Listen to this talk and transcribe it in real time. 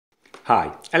Hi,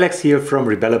 Alex here from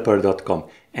Redeveloper.com,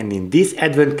 and in this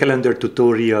advent calendar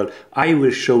tutorial I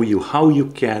will show you how you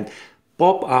can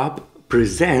pop up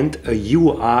present a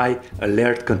UI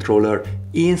alert controller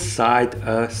inside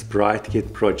a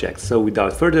SpriteKit project. So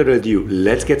without further ado,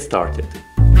 let's get started.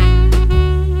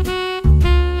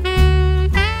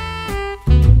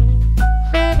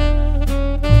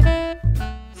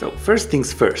 So first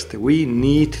things first, we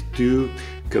need to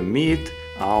commit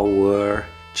our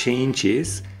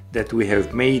changes that we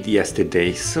have made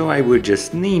yesterday. So I will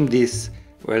just name this,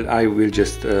 well, I will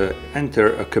just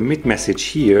enter a commit message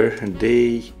here,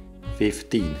 day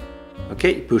 15.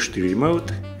 Okay, push to remote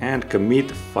and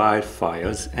commit 5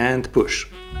 files and push.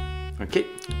 Okay,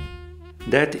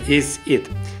 that is it.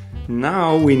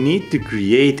 Now we need to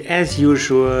create, as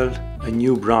usual, a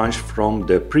new branch from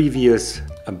the previous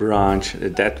branch.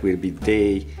 That will be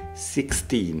day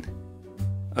 16.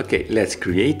 Okay, let's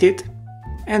create it.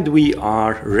 And we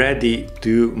are ready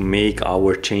to make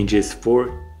our changes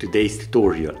for today's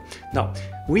tutorial. Now,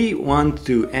 we want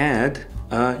to add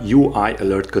a UI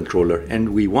alert controller, and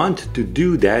we want to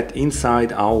do that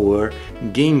inside our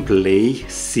gameplay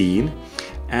scene.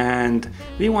 And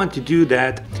we want to do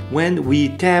that when we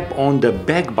tap on the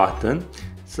back button.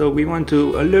 So we want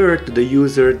to alert the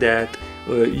user that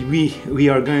we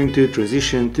are going to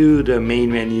transition to the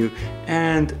main menu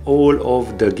and all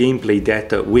of the gameplay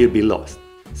data will be lost.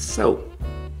 So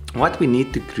what we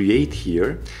need to create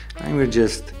here, I will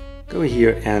just go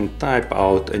here and type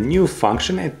out a new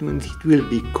function, and it will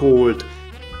be called,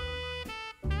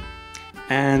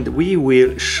 and we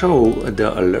will show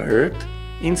the alert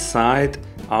inside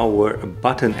our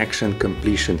button action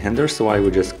completion handler. So I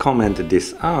will just comment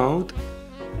this out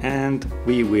and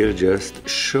we will just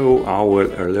show our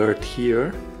alert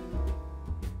here.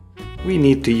 We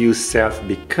need to use self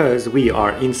because we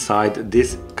are inside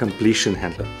this completion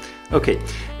handler. Okay,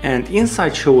 and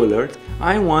inside show alert,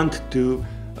 I want to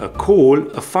call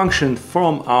a function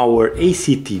from our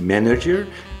ACT manager.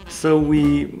 So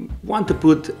we want to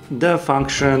put the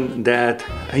function that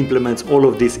implements all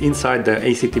of this inside the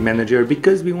ACT manager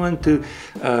because we want to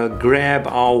grab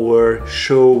our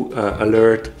show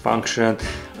alert function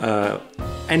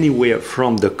anywhere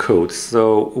from the code.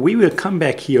 So we will come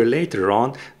back here later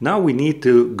on. Now we need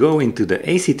to go into the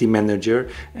ACT manager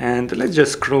and let's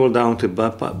just scroll down to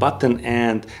button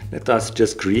and let us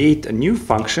just create a new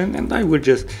function, and I will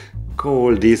just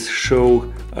call this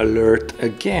show alert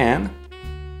again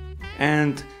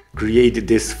and create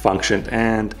this function.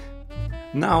 And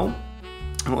now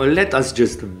let us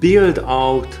just build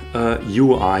out a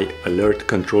UI alert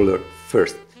controller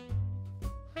first.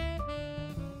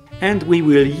 And we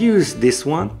will use this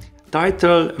one,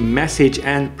 title, message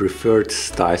and preferred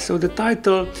style. So the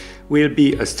title will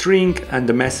be a string and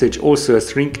the message also a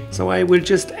string. So I will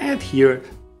just add here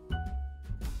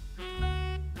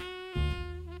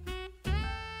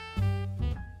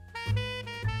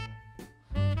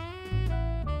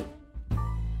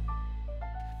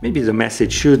maybe the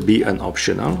message should be an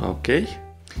optional, okay.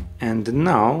 And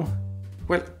now,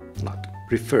 well, not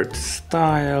preferred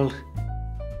style.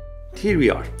 Here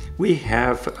we are. We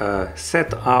have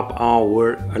set up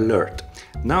our alert.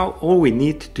 Now all we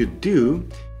need to do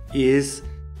is,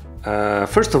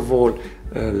 first of all,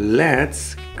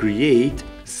 let's create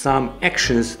some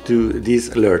actions to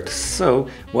this alert. So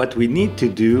what we need to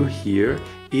do here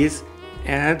is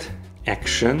add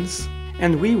actions,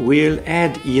 and we will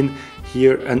add in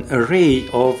here an array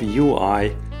of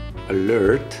UI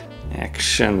alert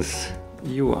actions.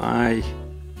 UI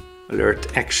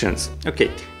alert actions. Okay,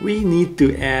 we need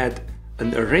to add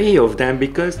an array of them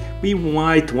because we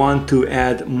might want to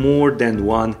add more than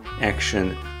one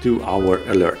action to our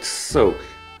alerts. So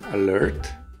alert,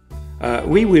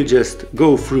 we will just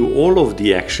go through all of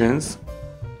the actions.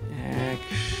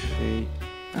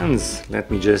 Actions,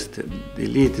 let me just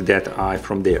delete that I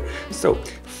from there. So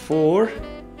for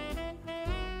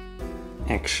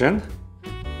action,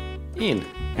 in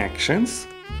actions,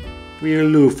 we'll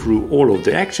loop through all of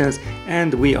the actions,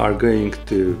 and we are going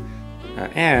to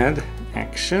add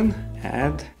action,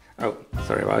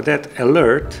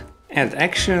 alert, add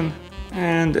action,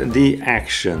 and the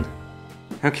action.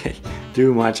 Okay,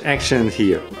 too much action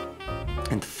here.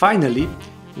 And finally,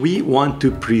 we want to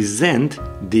present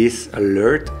this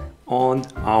alert on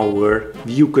our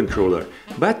view controller.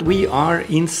 But we are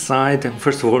inside,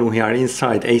 first of all, we are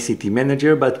inside ACT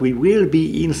manager, but we will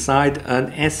be inside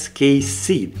an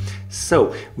SKScene.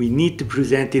 So we need to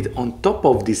present it on top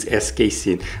of this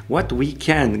SKScene. What we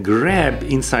can grab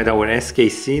inside our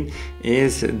SKScene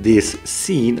is this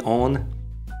scene on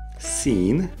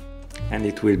scene, and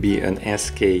it will be an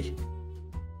SKScene.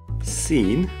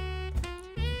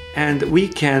 and we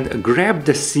can grab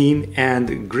the scene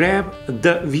and grab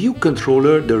the view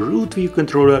controller, the root view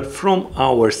controller from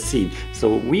our scene.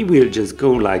 So we will just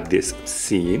go like this: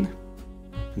 scene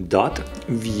dot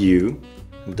view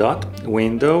dot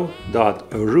window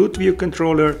dot root view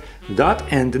controller dot,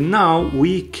 and now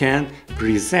we can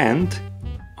present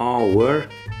our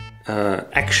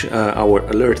our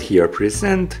alert here,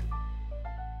 present,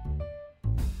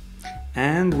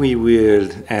 and we will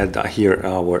add here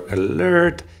our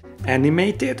alert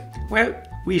animated. Well,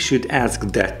 we should ask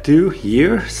that too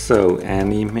here, so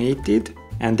animated,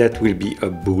 and that will be a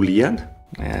boolean.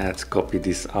 Let's copy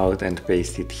this out and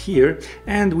paste it here,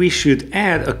 and we should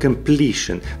add a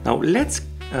completion. Now let's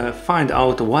find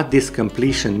out what this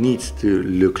completion needs to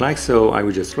look like. So I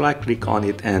will just right click on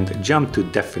it and jump to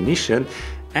definition,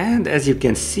 and as you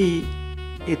can see,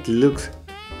 it looks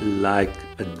like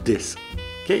this.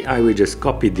 Okay, I will just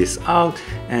copy this out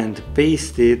and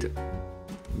paste it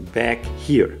back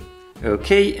here.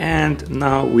 Okay, and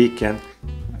now we can,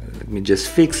 let me just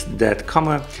fix that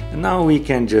comma, and now we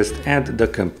can just add the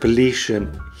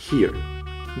completion here.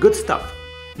 Good stuff.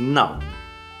 Now,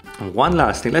 one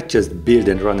last thing, let's just build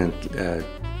and run and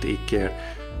take care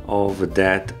of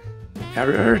that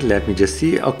error. Let me just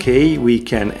see. Okay, we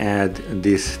can add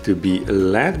this to be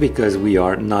LED because we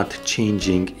are not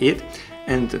changing it.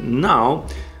 And now,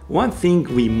 one thing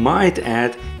we might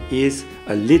add is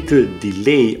a little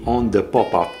delay on the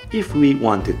pop-up if we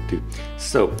wanted to.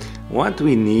 So what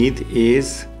we need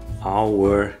is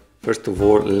our, first of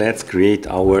all, let's create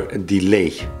our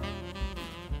delay.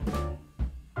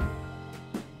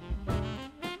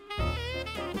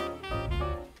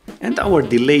 And our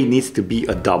delay needs to be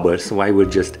a double, so I will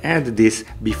just add this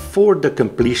before the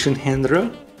completion handler,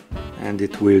 and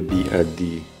it will be a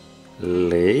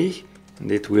delay,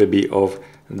 and it will be of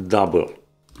double.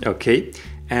 Okay,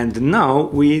 and now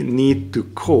we need to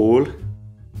call,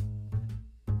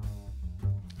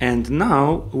 and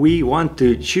now we want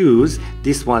to choose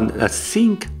this one, a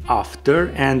sync after,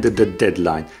 and the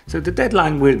deadline. So the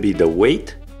deadline will be the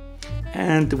wait,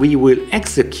 and we will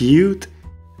execute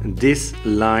this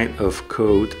line of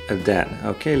code then.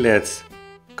 Okay, let's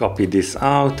copy this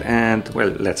out and, well,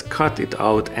 let's cut it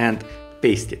out and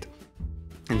paste it.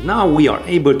 And now we are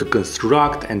able to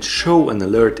construct and show an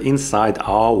alert inside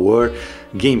our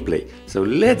gameplay. So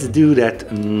let's do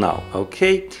that now,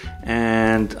 okay?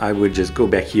 And I will just go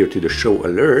back here to the show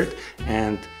alert,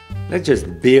 and let's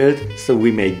just build so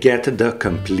we may get the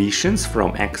completions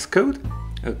from Xcode,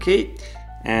 okay?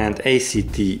 And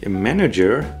ACT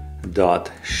manager dot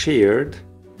shared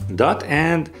dot,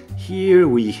 and here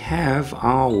we have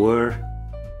our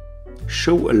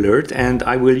show alert, and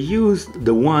I will use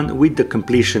the one with the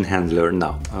completion handler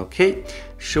now. Okay,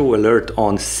 show alert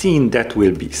on scene, that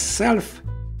will be self,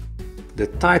 the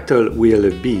title will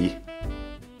be,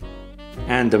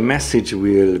 and the message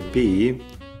will be,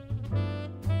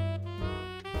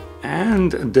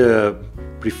 and the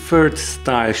preferred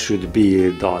style should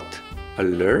be dot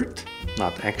alert,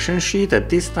 not action sheet at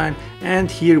this time. And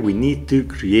here we need to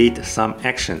create some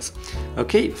actions.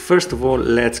 Okay, first of all,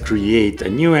 let's create a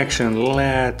new action,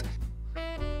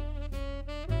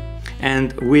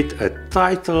 and with a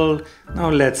title. Now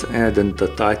let's add the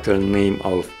title name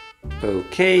of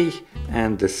OK,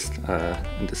 and the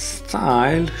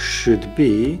style should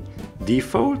be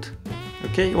default,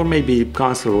 okay, or maybe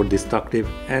console or destructive,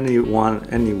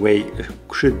 anyway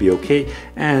should be okay.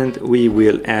 And we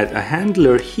will add a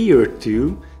handler here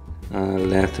too.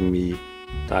 Let me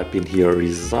type in here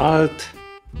result,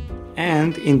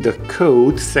 and in the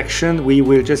code section we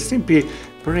will just simply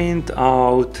print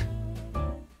out,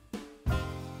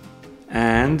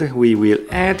 and we will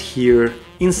add here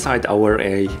inside our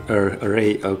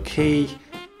array, okay,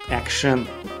 action,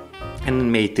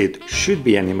 animated should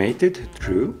be animated,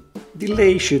 true.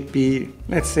 Delay should be,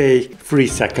 let's say, 3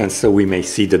 seconds, so we may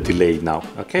see the delay now,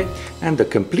 okay? And the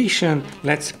completion,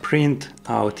 let's print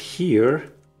out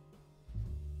here.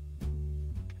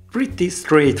 Pretty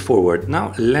straightforward.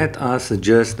 Now let us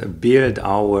just build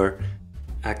our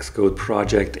Xcode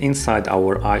project inside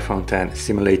our iPhone X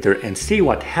simulator and see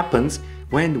what happens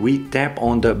when we tap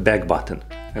on the back button.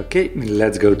 Okay,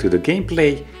 let's go to the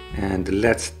gameplay and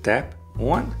let's tap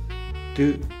 1,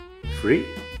 2, 3.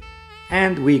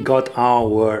 And we got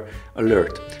our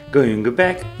alert. Going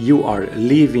back, you are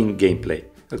leaving gameplay.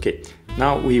 Okay,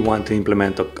 now we want to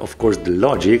implement, of course, the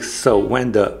logic. So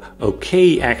when the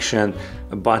OK action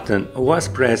button was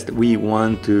pressed, we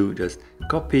want to just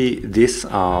copy this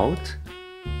out.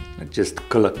 Just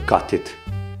cut it.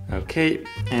 Okay,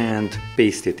 and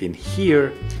paste it in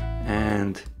here.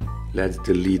 And let's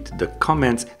delete the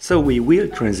comments. So we will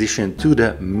transition to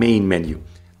the main menu.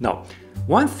 Now,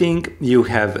 one thing you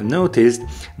have noticed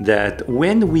that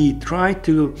when we try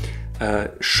to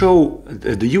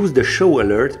use the show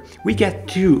alert, we get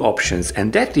two options,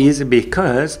 and that is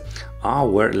because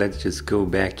let's just go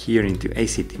back here into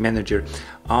ACT Manager,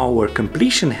 our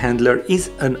completion handler is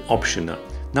an optional.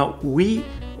 Now we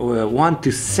want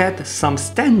to set some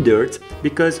standards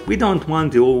because we don't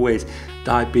want to always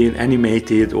type in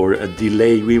animated or a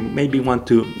delay. We maybe want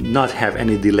to not have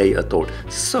any delay at all.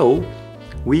 So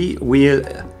we will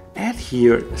add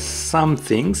here some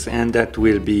things, and that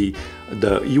will be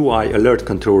the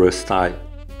UIAlertController style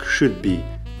should be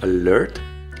alert,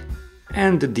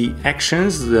 and the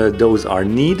actions, those are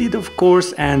needed of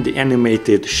course, and the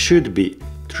animated should be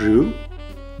true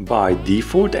by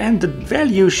default, and the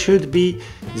value should be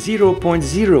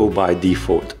 0.0 by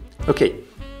default. Okay,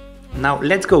 now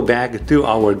let's go back to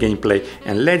our gameplay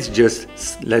and let's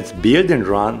build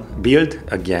and build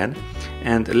again,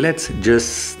 and let's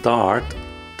just start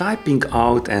typing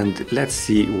out, and let's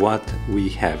see what we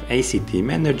have. ACT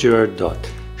Manager dot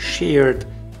shared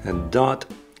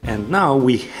and now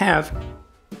we have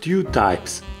two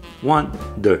types, one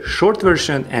the short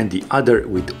version and the other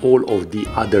with all of the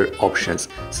other options.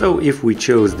 So if we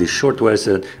chose the short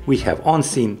version, we have on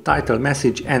scene, title,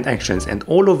 message and actions, and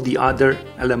all of the other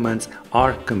elements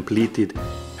are completed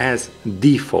as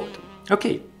default.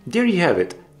 Okay, there you have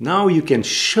it. Now you can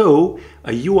show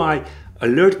a UI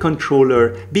alert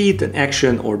controller, be it an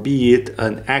action or be it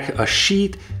a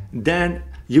sheet, then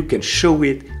you can show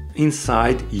it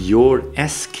inside your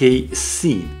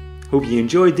SKScene. Hope you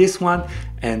enjoyed this one,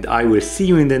 and I will see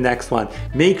you in the next one.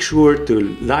 Make sure to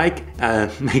like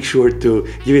and make sure to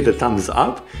give it a thumbs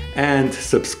up and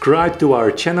subscribe to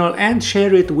our channel and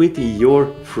share it with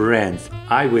your friends.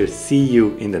 I will see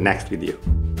you in the next video.